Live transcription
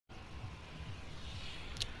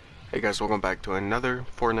Hey guys, welcome back to another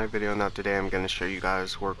Fortnite video. Now today I'm going to show you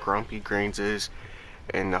guys where Grumpy Greens is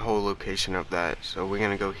and the whole location of that. So we're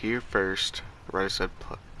going to go here first, right it said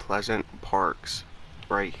Pleasant Parks,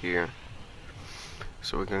 right here.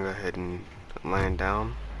 So we're going to go ahead and land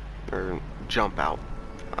down, or jump out.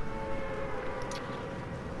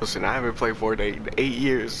 Listen, I haven't played Fortnite in 8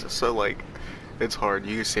 years, so like, it's hard.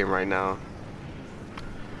 You can see him right now.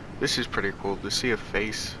 This is pretty cool to see a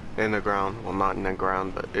face in the ground. Well, not in the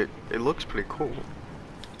ground, but it looks pretty cool.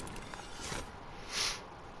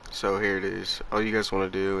 So here it is. All you guys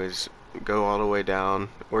want to do is go all the way down,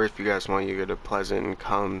 or if you guys want, you go to Pleasant and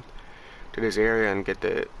come to this area and get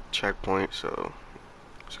the checkpoint. So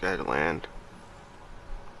let's go ahead and land.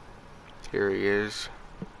 Here he is.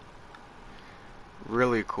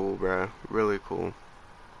 Really cool, bro. Really cool.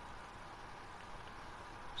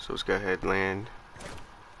 So let's go ahead and land.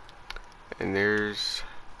 And there's,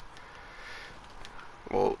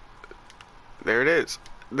 well, there it is.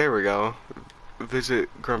 There we go. Visit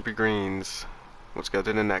Grumpy Greens. Let's go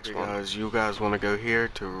to the next one. Guys, you guys want to go here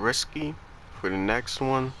to Risky for the next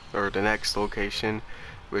one, or the next location,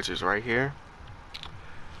 which is right here.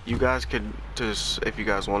 You guys could just, if you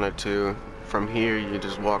guys wanted to, from here, you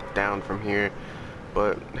just walk down from here.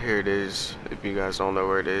 But here it is. If you guys don't know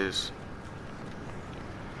where it is,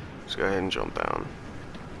 let's go ahead and jump down.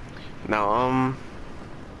 Now,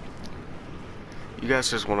 you guys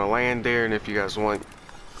just want to land there, and if you guys want,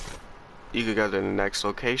 you could go to the next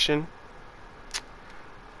location.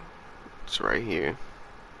 It's right here.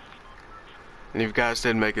 And if you guys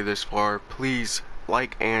did make it this far, please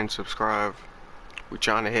like and subscribe. We're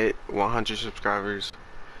trying to hit 100 subscribers.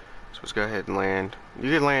 So let's go ahead and land. You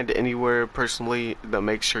can land anywhere. Personally, to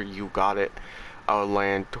make sure you got it, I would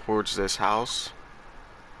land towards this house.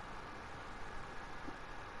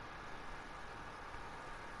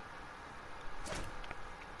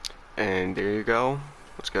 And there you go.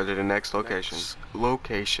 Let's go to the next location. Next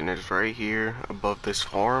location is right here above this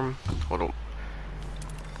farm. Hold on.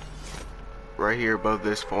 Right here above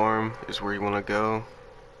this farm is where you want to go.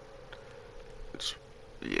 It's,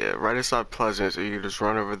 yeah, right inside Pleasant. So you can just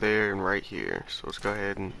run over there and right here. So let's go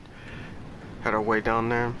ahead and head our way down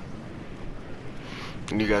there.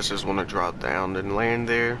 And you guys just want to drop down and land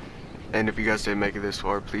there. And if you guys did make it this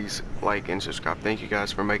far, please like and subscribe. Thank you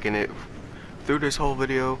guys for making it through this whole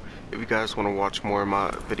video. If you guys want to watch more of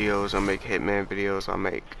my videos, I make Hitman videos, I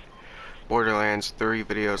make Borderlands 3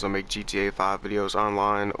 videos, I make GTA 5 videos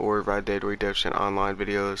online, or Red Dead Redemption online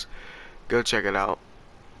videos. Go check it out.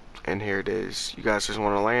 And here it is. You guys just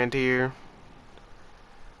want to land here.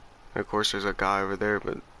 Of course there's a guy over there,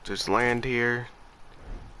 but just land here.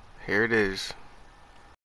 Here it is.